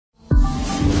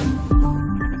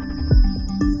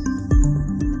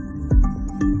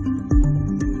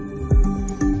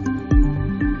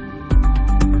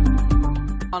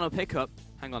pickup.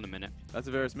 Hang on a minute. That's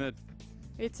a Varus mid.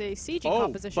 It's a CG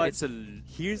composition. But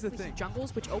here's the thing.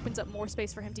 Jungles, which opens up more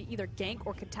space for him to either gank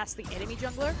or contest the enemy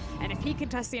jungler. And if he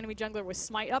contests the enemy jungler with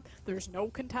Smite up, there's no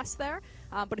contest there.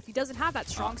 But if he doesn't have that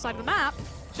strong side of the map...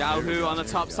 Xiaohu on the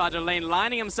top side of the lane,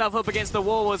 lining himself up against the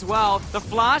wall as well. The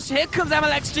flash, here comes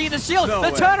MLXG, the shield,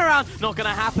 the turnaround, not gonna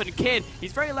happen. Kid,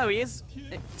 he's very low, he is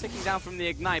ticking down from the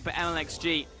ignite, but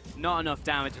MLXG, not enough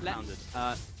damage.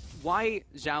 Why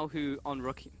Xiaohu on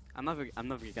Rookie? I'm never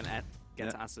gonna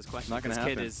get to ask this question. Not gonna this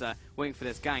happen. kid is waiting for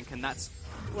this gank, and that's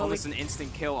almost an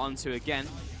instant kill onto again.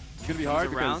 It's gonna be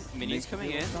hard around. because Minions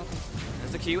coming in.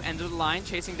 There's the Q, end of the line,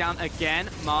 chasing down again.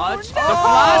 Marge, the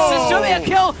flash is surely a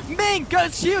kill. Ming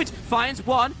goes huge, finds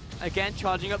one. Again,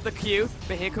 charging up the Q,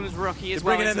 but here comes Rookie as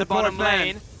well into the bottom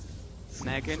lane.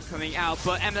 Megan coming out,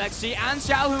 but MLXG and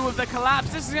Xiaohu with the collapse.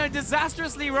 This is going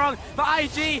disastrously wrong for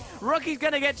IG. Rookie's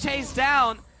gonna get chased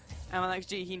down.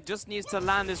 MLXG, he just needs to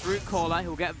land this root caller.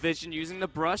 He'll get vision using the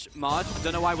brush. Marge,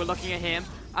 don't know why we're looking at him.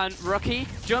 And Rookie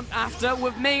jumped after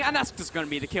with Ming, and that's just going to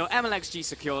be the kill. MLXG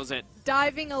secures it.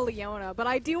 Diving a Leona, but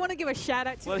I do want to give a shout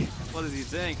out to... What is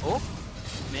he doing? Oh,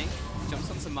 Ming jumps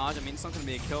onto Marge. I mean, it's not going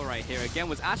to be a kill right here. Again,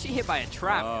 was actually hit by a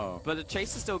trap, but the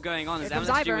chase is still going on as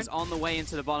MLXG was on the way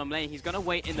into the bottom lane. He's going to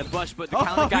wait in the bush, but the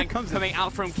counter gang coming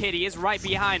out from Kid. He is right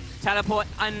behind. Teleport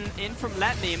and in from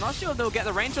Let Me. I'm not sure if they'll get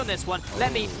the range on this one.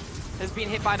 Let Me has been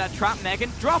hit by that trap. Megan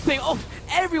dropping off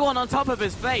everyone on top of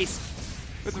his face.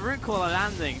 With the root caller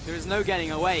landing, there is no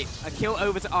getting away. A kill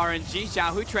over to RNG.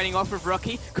 Xiaohu trading off with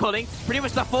Rookie, calling pretty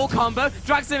much the full combo,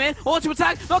 drags him in, auto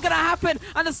attack, not gonna happen,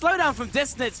 and a slowdown from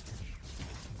distance.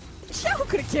 Xiaohu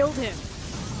could have killed him.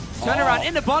 Turn around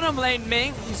in the bottom lane,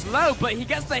 Ming. He's low, but he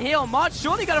gets the heal. March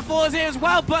surely gonna fall here as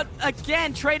well, but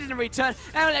again, traded in return.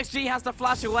 MLXG has to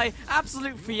flash away.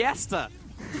 Absolute fiesta.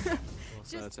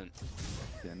 Certain.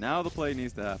 Yeah, now the play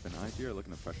needs to happen. IG are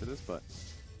looking to pressure this, but...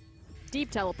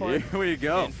 Deep teleport. Here we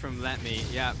go. In from Let Me.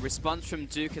 Yeah, response from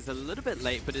Duke is a little bit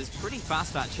late, but is pretty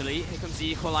fast actually. Here comes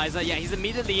the equalizer. Yeah, he's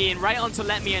immediately in, right onto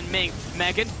Let Me and Ming.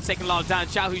 Megan taking a lot of damage.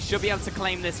 Xiaohu should be able to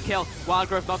claim this kill.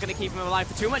 Wildgrowth not going to keep him alive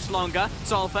for too much longer.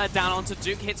 Sulfur down onto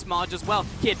Duke, hits Marge as well.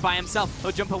 Kid by himself.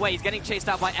 He'll jump away. He's getting chased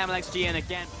out by MLXG, and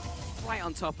again, right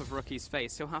on top of Rookie's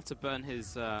face. He'll have to burn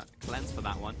his cleanse for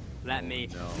that one. Let Me.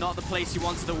 Not the place you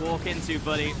wanted to walk into,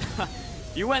 buddy.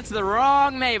 You went to the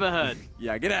wrong neighborhood.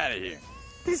 Yeah, get out of here.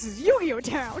 This is Yu-Gi-Oh!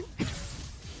 Town.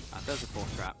 There's a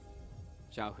fourth trap.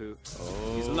 Xiaohu.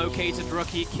 He's located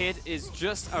Rookie. Kid is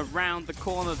just around the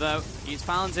corner though. He's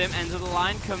found him. End of the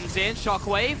line. Comes in.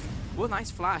 Shockwave. Oh,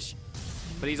 nice flash.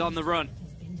 But he's on the run.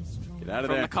 Get out of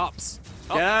there. there. From the cops.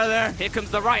 Get out of there. Here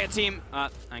comes the Riot team.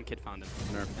 And Kid found him.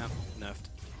 Nerfed.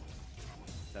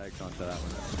 Tagged onto that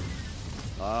one.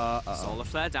 Solar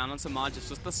Flare down onto Marge. It's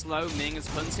just the slow. Ming is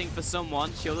hunting for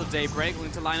someone. Shield of Daybreak.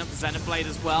 Willing to line up the Xenoblade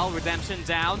as well. Redemption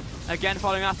down. Again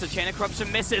following after. Chain of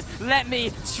Corruption misses. Let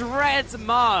Me shreds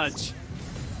Marge.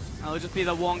 That'll just be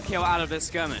the one kill out of this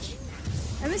skirmish.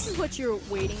 And this is what you're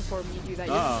waiting for when you do that.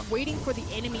 You're just waiting for the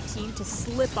enemy team to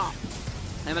slip up.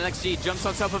 MLXG jumps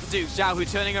on top of Duke.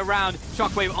 Xiaohu turning around.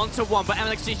 Shockwave onto one, but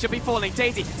MLXG should be falling.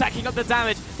 Daisy tacking up the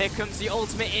damage. Here comes the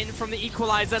ultimate in from the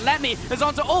equalizer. Let Me is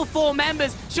onto all four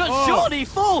members. Should surely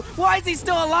fall. Why is he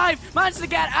still alive? Managed to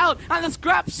get out, and the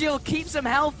scrap shield keeps him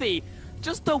healthy.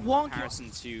 Just the one comparison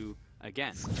to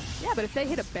again. Yeah, but if they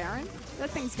hit a Baron,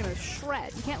 that thing's gonna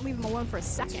shred. You can't leave him alone for a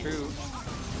second. True.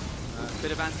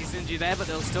 Bit of anti-synergy there, but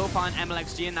they'll still find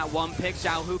MLXG in that one pick.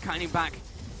 Xiaohu counting back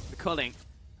the culling.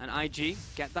 And IG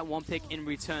get that one pick in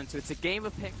return. So it's a game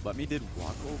of pick. Let Me did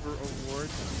walkover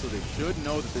awards, so they should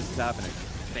know that this is happening.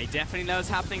 They definitely know it's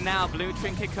happening now. Blue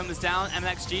Trinket comes down.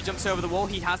 MLXG jumps over the wall.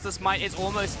 He has the smite. It's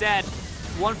almost dead.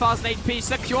 1,000 HP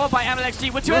secured by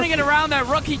MLXG. We're turning it around there.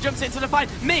 Rookie jumps into the fight.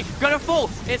 Ming gonna fall.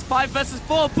 It's 5 versus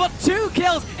 4, but 2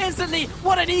 kills instantly.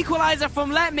 What an equalizer from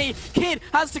Let Me. Kid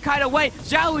has to kite away.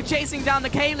 Xiaohu chasing down the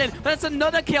Caitlyn. That's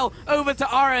another kill over to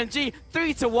RNG.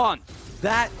 3-1.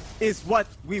 That is what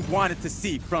we wanted to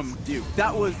see from Duke.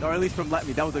 That was, or at least from Let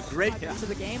Me, that was a great hit. To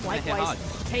the game. Likewise,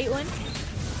 Caitlyn.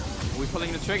 Are we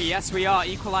pulling the trigger? Yes, we are.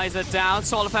 Equalizer down.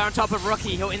 Solar Flare on top of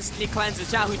Rookie. He'll instantly cleanse it.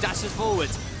 Xiaohu dashes forward.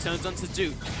 Turns onto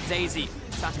Duke. Daisy.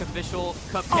 Sacrificial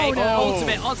Cupcake.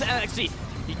 Ultimate onto LXG.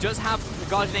 He does have the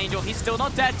Guardian Angel. He's still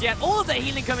not dead yet. All of the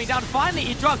healing coming down. Finally,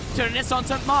 he dropped. Turning this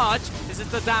onto Marge. This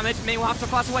is the damage. Ming will have to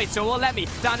flash away. So will Let Me.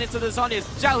 Down into the Zhonya's.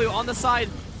 Xiaohu on the side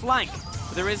flank.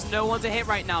 There is no one to hit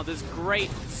right now. There's great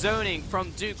zoning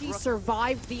from Duke. He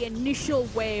survived the initial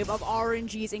wave of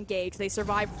RNG's engage. They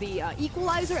survived the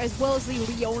equalizer as well as the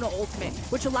Leona ultimate,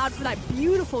 which allowed for that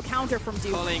beautiful counter from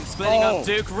Duke. Pulling, splitting up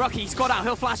Duke. Rookie, got out.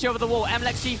 He'll flash over the wall.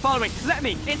 MLXG following. Let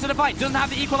me into the fight. Doesn't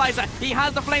have the equalizer. He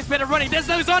has the flame spitter running. There's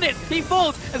no on it. He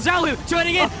falls. Zhao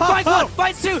joining in. Fights one,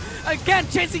 fights two. Again,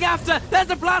 chasing after. There's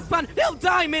the blast pan. He'll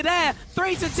die midair.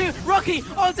 3-2. Rookie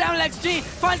onto MLXG.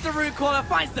 Finds the root caller.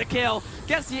 Finds the kill.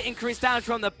 Gets the increased damage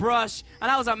from the brush. And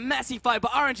that was a messy fight,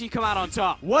 but RNG come out on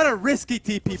top. What a risky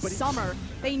TP. But Summer,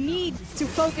 they need to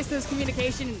focus those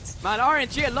communications. Man,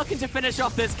 RNG are looking to finish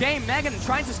off this game. Megan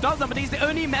trying to stop them, but he's the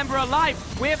only member alive.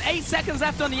 We have 8 seconds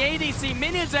left on the ADC.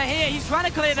 Minions are here. He's trying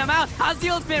to clear them out. Has the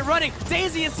ultimate running.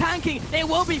 Daisy is tanking. It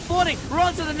will be falling.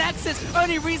 Run to the Nexus.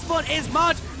 Only respawn is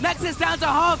March. Nexus down to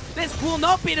half. This will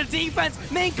not be the defense.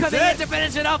 Ming coming in to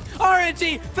finish it off.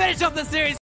 RNG finish off the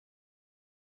series.